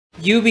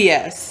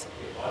UBS,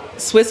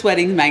 Swiss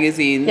Weddings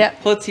Magazine,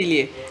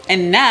 Hotelier,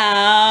 and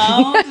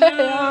now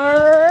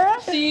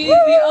she's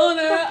the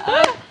owner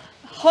of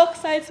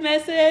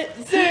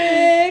Hochzeitsmesse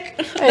Zurich.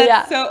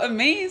 That's so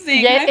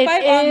amazing. High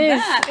five on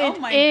that. Oh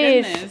my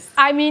goodness.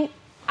 I mean,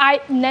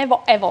 I never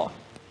ever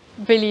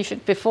believed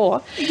it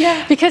before.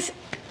 Because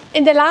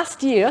in the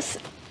last years,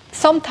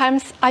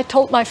 sometimes I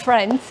told my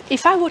friends,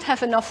 if I would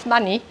have enough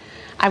money,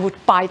 I would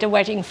buy the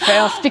wedding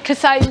first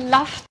because I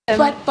loved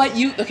them. But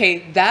you,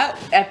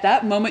 at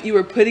that moment you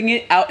were putting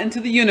it out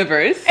into the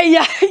universe.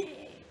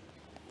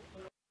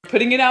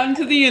 Putting it out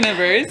into the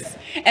universe.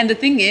 And the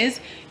thing is,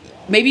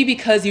 maybe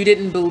because you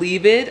didn't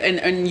believe it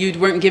and you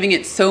weren't giving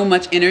it so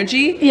much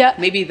energy,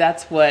 maybe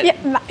that's what...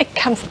 it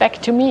comes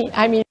back to me.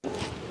 I mean,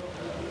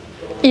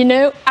 you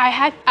know,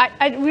 I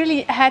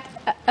really had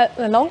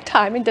a long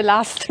time in the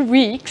last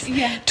weeks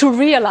to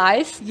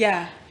realize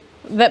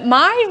that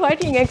my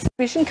wedding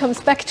exhibition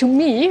comes back to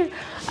me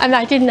and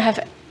I didn't have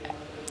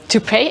to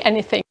pay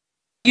anything.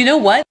 You know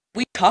what?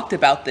 We talked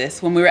about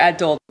this when we were at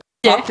Dole.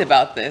 We talked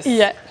about this.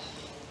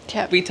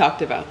 We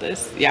talked about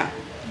this.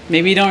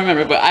 Maybe you don't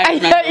remember, but I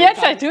remember. Yes,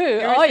 I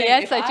do. Oh,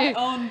 yes, I do.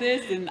 I own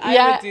this and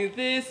I would do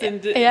this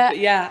and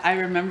I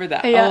remember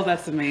that. Oh,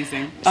 that's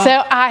amazing. Oh.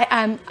 So I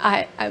am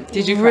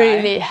did you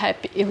really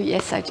happy.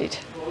 Yes, I did.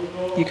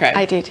 You cried?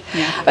 I did.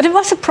 But it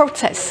was a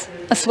process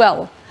as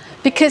well,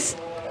 because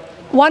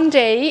one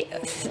day,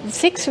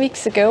 6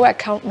 weeks ago, I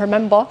can't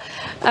remember,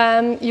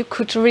 you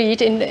could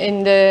read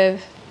in the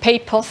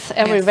papers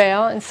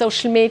everywhere, and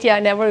social media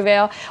and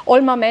everywhere,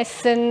 Olma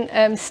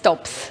Messen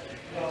stops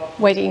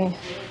wedding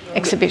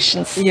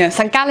exhibitions,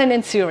 St. Gallen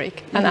and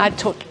Zurich. And I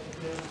thought,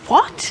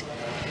 what?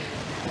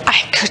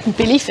 I couldn't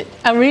believe it.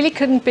 I really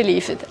couldn't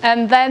believe it.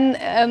 And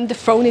then the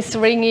phone is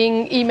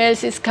ringing,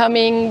 emails is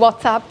coming,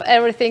 WhatsApp,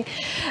 everything.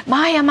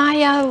 Maja,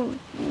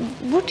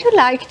 would you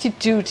like to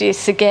do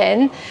this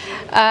again?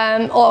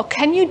 Or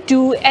can you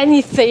do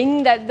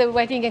anything that the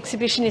wedding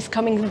exhibition is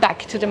coming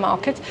back to the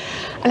market?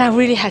 And I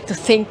really had to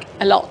think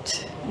a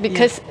lot,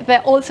 because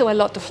there's also a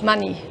lot of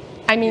money.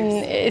 I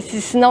mean, it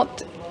is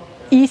not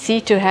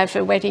easy to have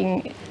a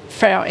wedding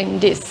fair in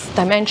these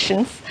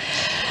dimensions.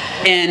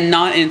 And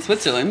not in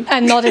Switzerland.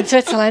 And not in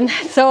Switzerland.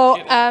 So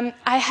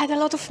I had a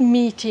lot of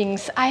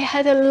meetings. I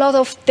had a lot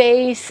of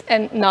days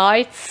and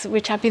nights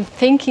which I've been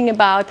thinking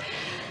about.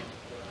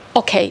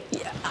 Okay,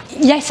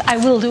 yes, I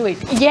will do it.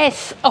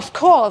 Yes, of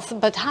course,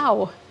 but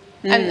how?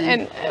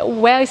 And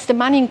where is the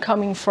money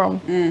coming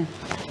from?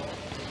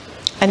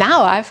 And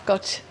now I've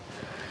got it.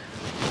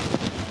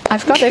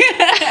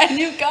 And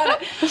you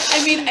got it.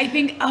 I mean, I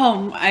think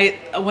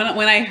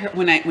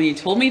when you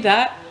told me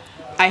that,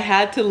 I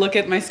had to look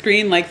at my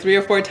screen like 3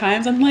 or 4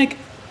 times. I'm like,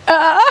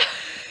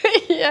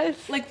 yes.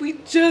 Like we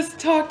just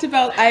talked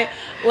about,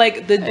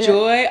 the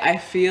joy I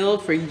feel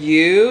for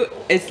you.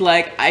 It's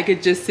like I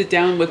could just sit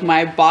down with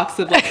my box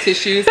of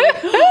tissues. Like,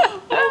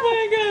 oh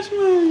my gosh,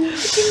 Mom,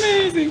 it's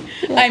amazing.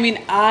 I mean,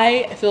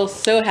 I feel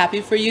so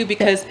happy for you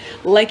because,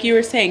 like you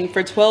were saying,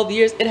 for 12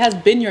 years it has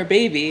been your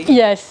baby.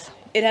 Yes.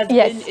 It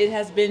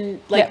has been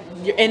like,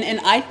 and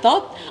I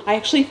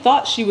actually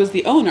thought she was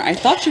the owner. I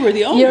thought you were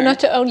the owner. You're not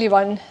the only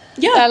one.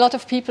 A lot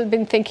of people have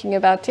been thinking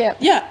about, I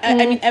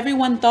mean,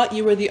 everyone thought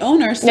you were the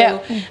owner.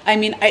 So, I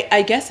mean,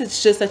 I guess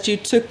it's just that you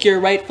took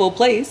your rightful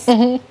place.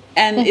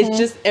 And it's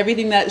just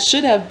everything that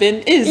should have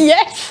been is.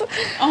 Yes.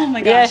 Oh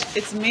my gosh,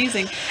 it's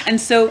amazing.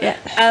 And so,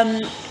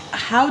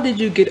 how did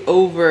you get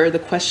over the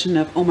question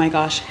of, oh my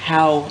gosh,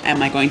 how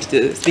am I going to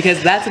do this?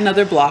 Because that's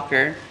another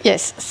blocker.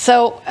 Yes.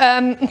 So,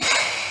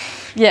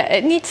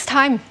 it needs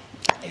time.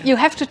 You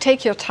have to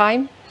take your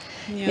time.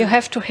 You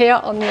have to hear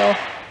on your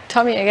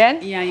tummy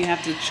again. You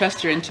have to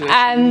trust your intuition.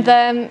 And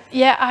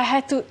I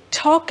had to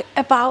talk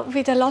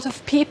with a lot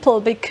of people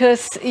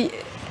because,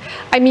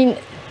 I mean,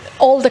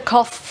 all the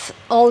costs,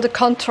 all the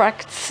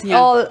contracts,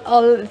 all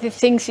the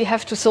things you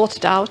have to sort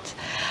it out.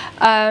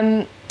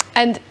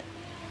 And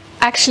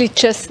actually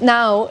just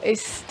now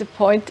is the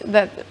point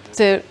that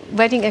the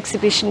wedding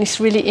exhibition is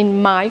really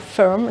in my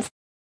firm.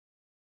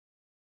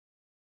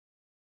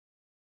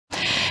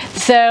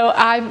 So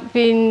I've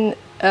been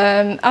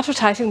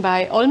advertising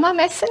by Olma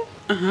Messen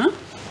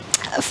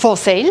for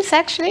sales,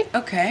 actually.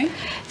 Okay.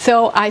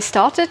 So I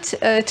started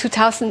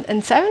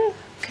 2007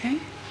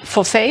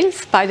 for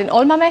sales by the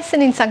Olma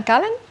Messen in St.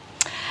 Gallen.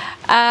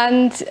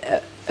 And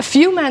a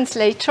few months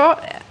later,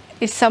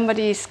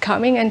 somebody is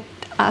coming and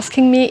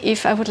asking me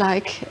if I would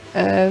like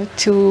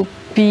to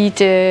be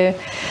the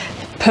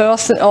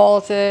person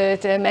or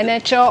the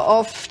manager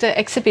of the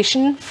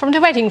exhibition from the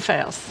wedding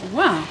fairs.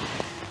 Wow.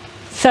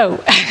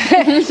 So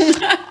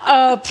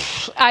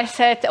I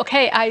said,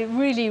 okay, I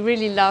really,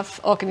 really love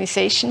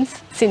organizations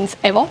since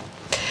ever.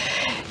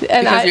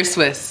 And because you're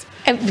Swiss.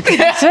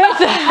 Because I'm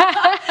Swiss.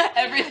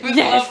 Every Swiss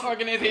loves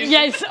organizations.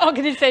 Yes,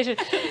 organization.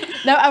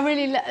 No, I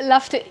really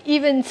love the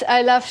events.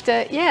 I love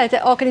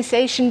the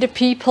organization, the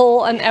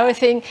people and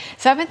everything.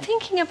 So I've been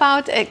thinking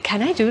about,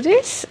 can I do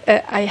this?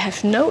 I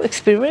have no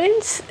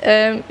experience.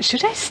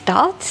 Should I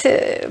start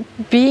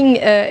being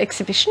an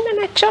exhibition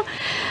manager?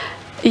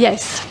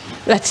 Yes.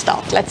 let's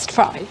start, let's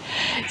try.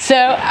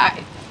 So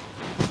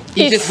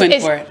you just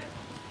went for it.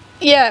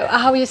 Yeah,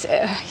 how you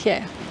say,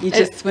 yeah. You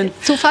just went.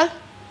 Zufall?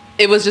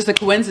 It was just a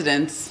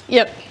coincidence.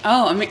 Yep.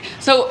 Oh, I mean,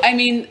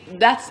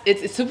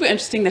 it's super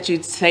interesting that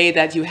you'd say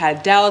that you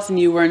had doubts and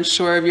you weren't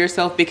sure of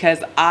yourself, because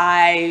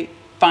I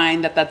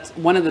find that that's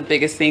one of the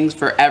biggest things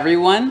for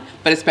everyone,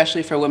 but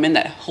especially for women,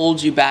 that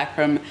holds you back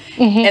from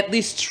at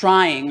least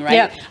trying, right?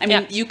 Yeah. I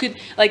mean, you could,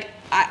 like,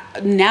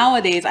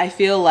 nowadays I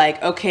feel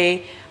like,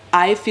 okay,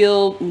 I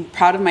feel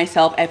proud of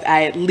myself if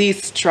I at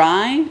least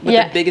try, but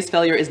the biggest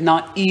failure is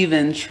not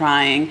even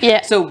trying.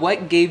 Yeah. So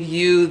what gave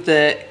you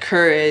the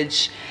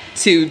courage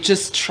to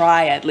just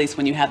try, at least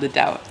when you had the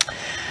doubt?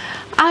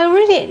 I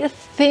really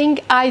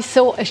think I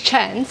saw a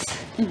chance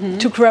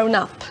to grow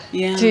up,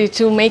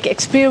 to make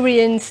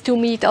experience, to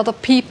meet other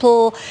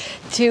people,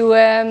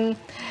 to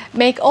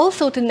make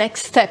also the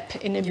next step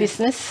in a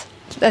business.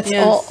 That's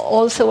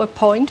also a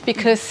point,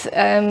 because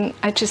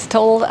I just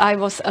told I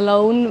was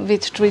alone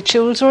with 3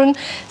 children,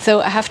 so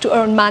I have to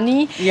earn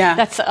money. Yeah.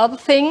 That's the other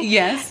thing.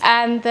 Yes.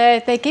 And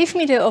they gave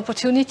me the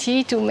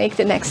opportunity to make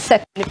the next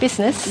step in the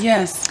business.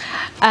 Yes.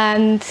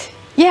 And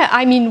yeah,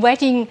 I mean,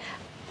 wedding,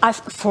 as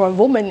for a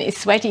woman,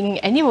 is wedding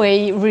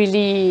anyway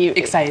really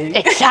exciting.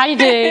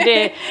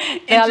 There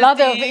are a lot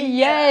of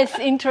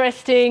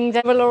interesting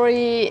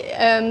jewelry.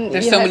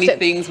 There's so many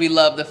things we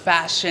love: the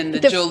fashion, the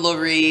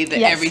jewelry,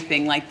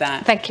 everything like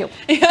that. Thank you.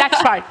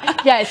 That's right.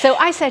 Yeah. So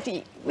I said,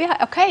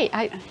 yeah, okay.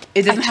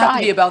 It doesn't have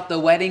to be about the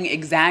wedding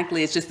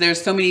exactly. It's just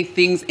there's so many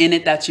things in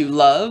it that you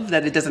love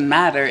that it doesn't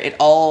matter. It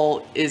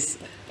all is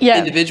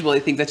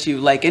individually things that you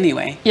like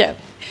anyway. Yeah.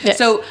 Yes.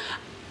 So,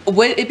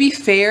 would it be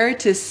fair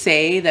to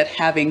say that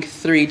having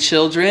 3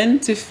 children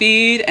to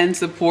feed and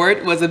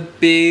support was a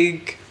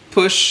big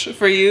push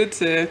for you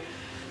to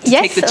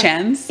take the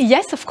chance?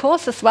 Yes, of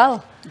course, as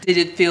well. Did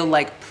it feel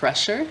like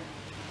pressure?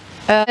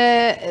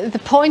 The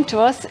point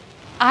was,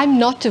 I'm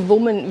not a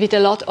woman with a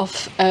lot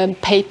of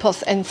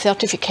papers and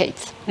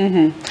certificates.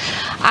 I'm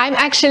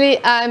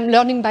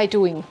learning by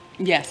doing.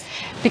 Yes.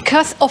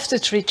 Because of the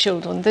 3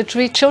 children. The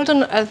 3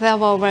 children, they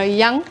were very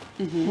young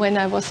when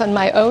I was on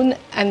my own,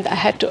 and I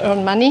had to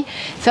earn money.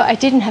 So I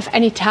didn't have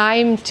any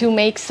time to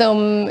make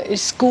some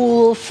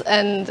schools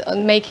and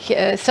make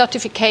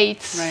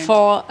certificates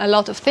for a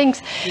lot of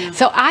things. Yeah.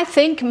 So I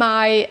think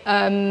my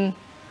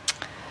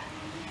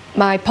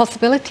my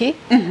possibility,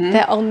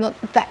 they are not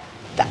that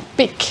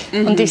big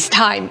on this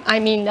time. I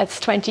mean, that's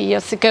 20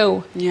 years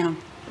ago. Yeah.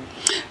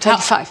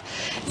 25.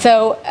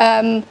 So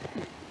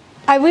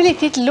I really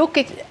did look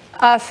at it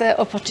as an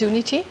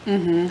opportunity,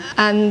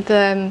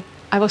 and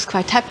I was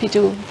quite happy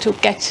to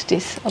get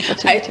this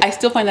opportunity. I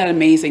still find that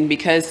amazing,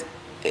 because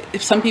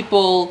if some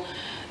people,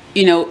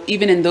 you know,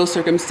 even in those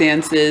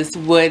circumstances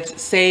would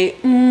say,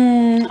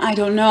 I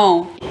don't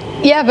know.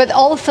 Yeah, but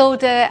also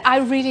I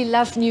really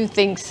love new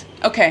things.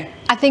 Okay.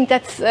 I think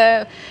that's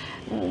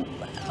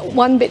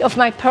one bit of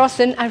my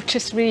person. I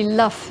just really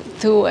love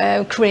to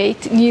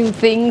create new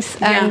things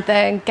and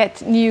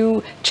get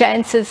new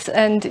chances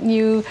and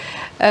new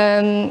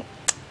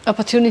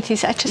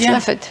opportunities. I just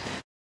love it.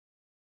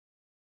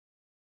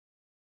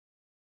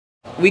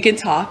 We can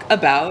talk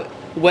about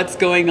what's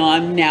going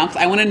on now,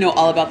 because I want to know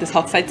all about this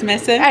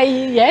Hochzeitsmesse.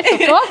 Yes, of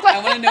course.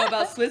 I want to know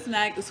about Swiss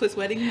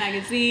Wedding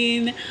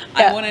Magazine.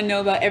 I want to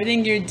know about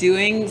everything you're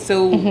doing.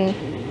 So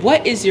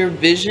what is your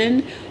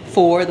vision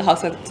for the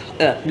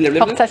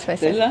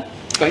Hochzeitsmesse?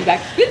 Going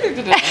back. Wait.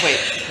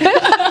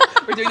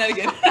 We're doing that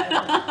again.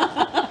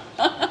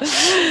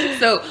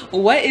 So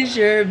what is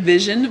your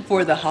vision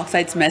for the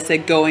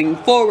Hochzeitsmesse going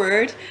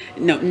forward,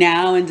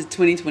 now into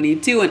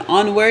 2022 and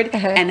onward,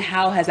 and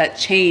how has that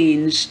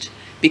changed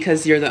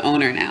because you're the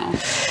owner now?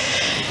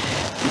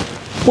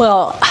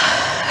 Well,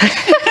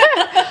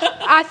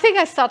 I think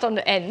I start on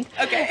the end.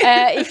 Okay.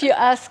 If you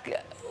ask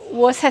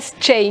what has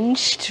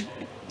changed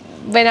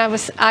when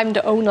I'm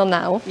the owner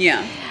now.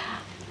 Yeah.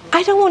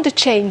 I don't want to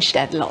change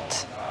that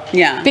lot.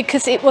 Yeah.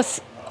 Because it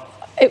was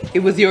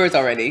yours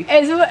already.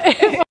 It was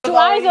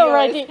mine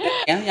already.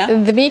 Yeah.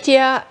 The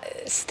media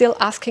still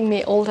asking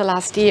me all the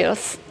last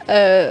years,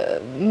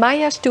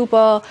 Maja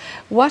Stuber,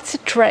 what's the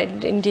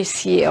trend in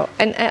this year?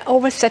 And I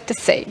always said the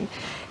same.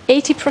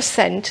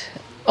 80%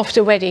 of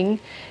the wedding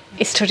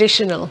is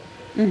traditional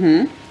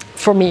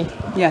for me.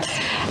 Yes.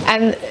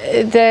 And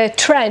the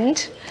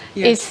trend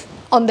is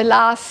on the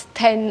last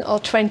 10 or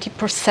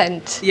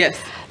 20%. Yes.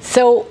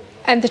 So,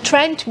 and the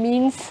trend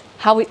means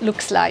how it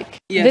looks like,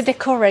 the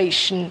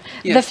decoration,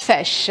 the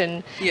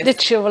fashion, the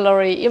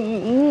jewelry, You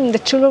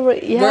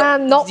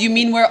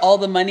mean where all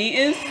the money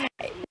is?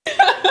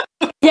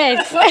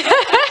 Yes.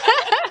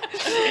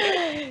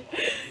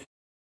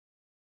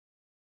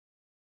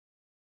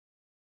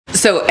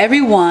 So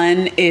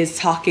everyone is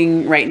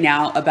talking right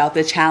now about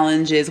the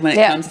challenges when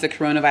it comes to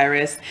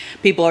coronavirus.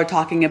 People are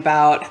talking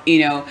about,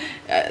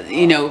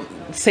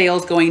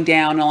 sales going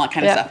down and all that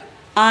kind of stuff.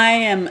 I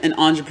am an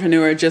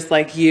entrepreneur just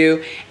like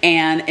you,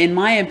 and in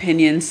my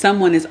opinion,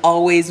 someone is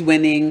always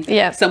winning,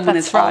 someone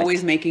is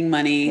always making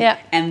money,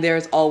 and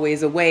there's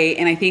always a way.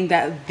 And I think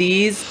that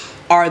these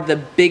are the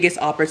biggest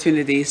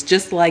opportunities,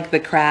 just like the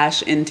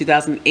crash in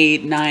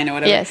 2008, 9 or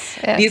whatever. Yes,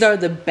 yes. These are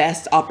the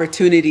best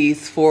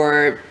opportunities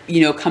for,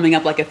 you know, coming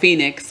up like a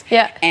phoenix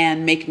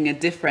and making a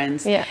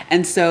difference. Yeah.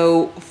 And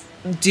so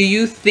do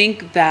you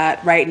think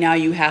that right now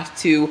you have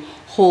to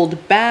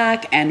hold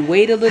back and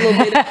wait a little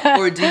bit?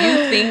 Or do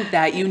you think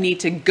that you need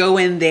to go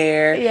in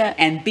there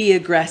and be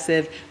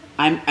aggressive?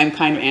 I'm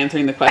kind of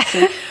answering the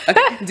question.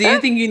 Okay. Do you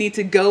think you need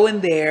to go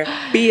in there,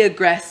 be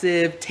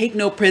aggressive, take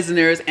no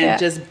prisoners, and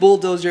just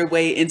bulldoze your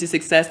way into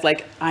success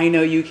like I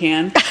know you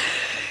can?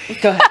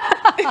 Go ahead.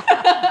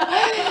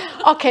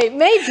 Okay,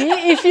 maybe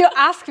if you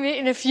ask me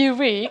in a few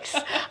weeks,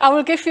 I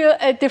will give you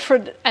a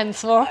different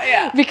answer.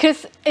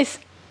 Because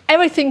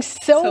everything's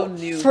so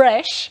new.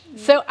 Fresh.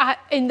 So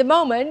in the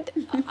moment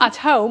at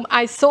home,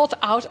 I sort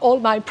out all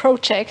my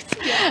projects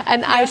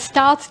and I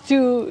start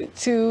to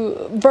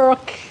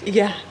work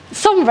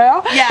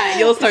somewhere. Yeah,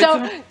 you'll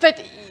start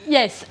But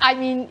yes, I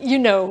mean, you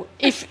know,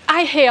 if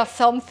I hear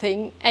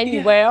something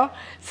anywhere,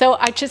 so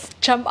I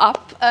just jump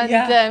up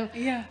and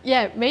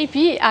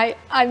maybe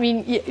I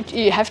mean,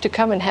 you have to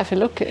come and have a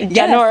look in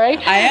January.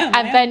 I am.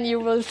 And then you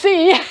will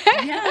see.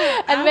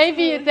 And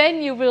maybe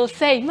then you will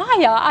say,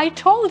 Maja, I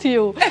told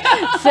you.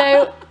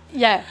 So,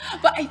 yeah.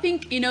 But I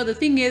think, you know, the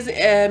thing is,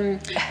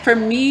 for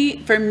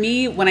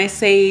me, when I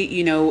say,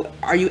 you know,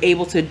 are you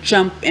able to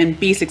jump and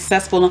be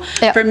successful?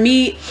 For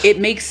me, it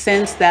makes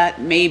sense that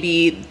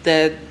maybe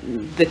the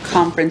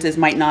conferences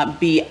might not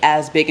be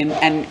as big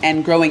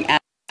and growing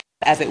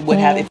as it would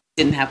have if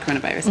we didn't have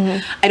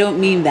coronavirus. I don't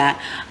mean that.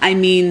 I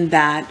mean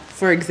that,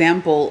 for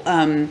example,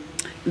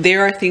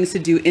 there are things to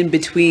do in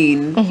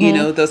between, you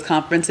know, those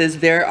conferences.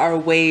 There are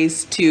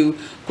ways to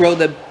grow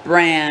the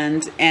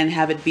brand and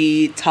have it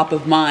be top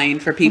of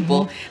mind for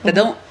people that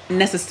don't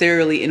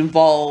necessarily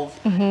involve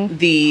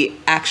the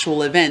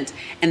actual event.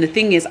 And the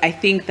thing is, I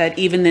think that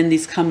even in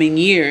these coming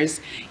years,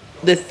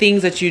 the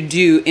things that you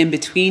do in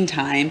between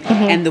time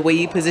and the way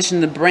you position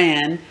the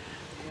brand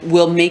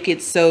will make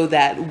it so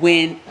that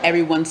when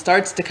everyone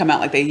starts to come out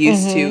like they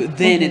used to,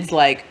 then it's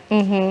like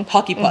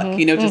hockey puck,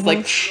 you know, just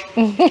like,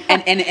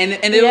 and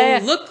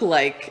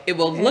it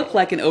will look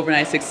like an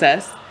overnight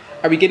success.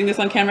 Are we getting this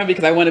on camera?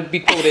 Because I want to be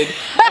quoted.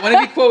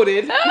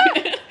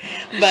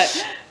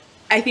 But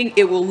I think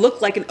it will look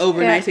like an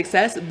overnight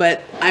success,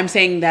 but I'm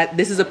saying that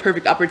this is a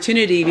perfect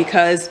opportunity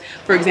because,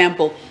 for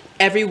example,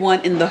 everyone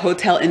in the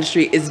hotel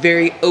industry is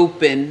very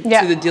open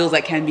to the deals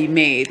that can be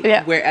made,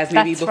 whereas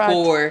maybe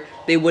before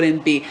they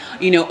wouldn't be.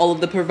 You know, all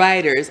of the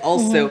providers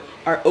also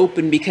are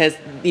open because,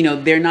 you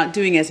know, they're not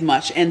doing as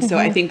much. And so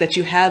I think that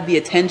you have the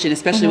attention,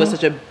 especially with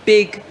such a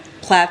big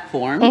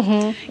platform,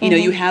 you know,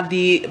 you have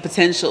the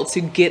potential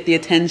to get the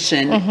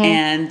attention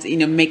and, you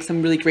know, make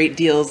some really great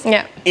deals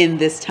in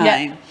this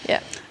time.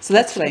 So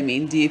that's what I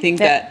mean. Do you think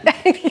that, do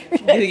you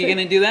think you're going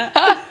to do that?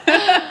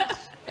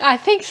 I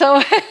think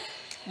so.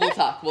 We'll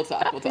talk.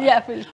 Yeah, please.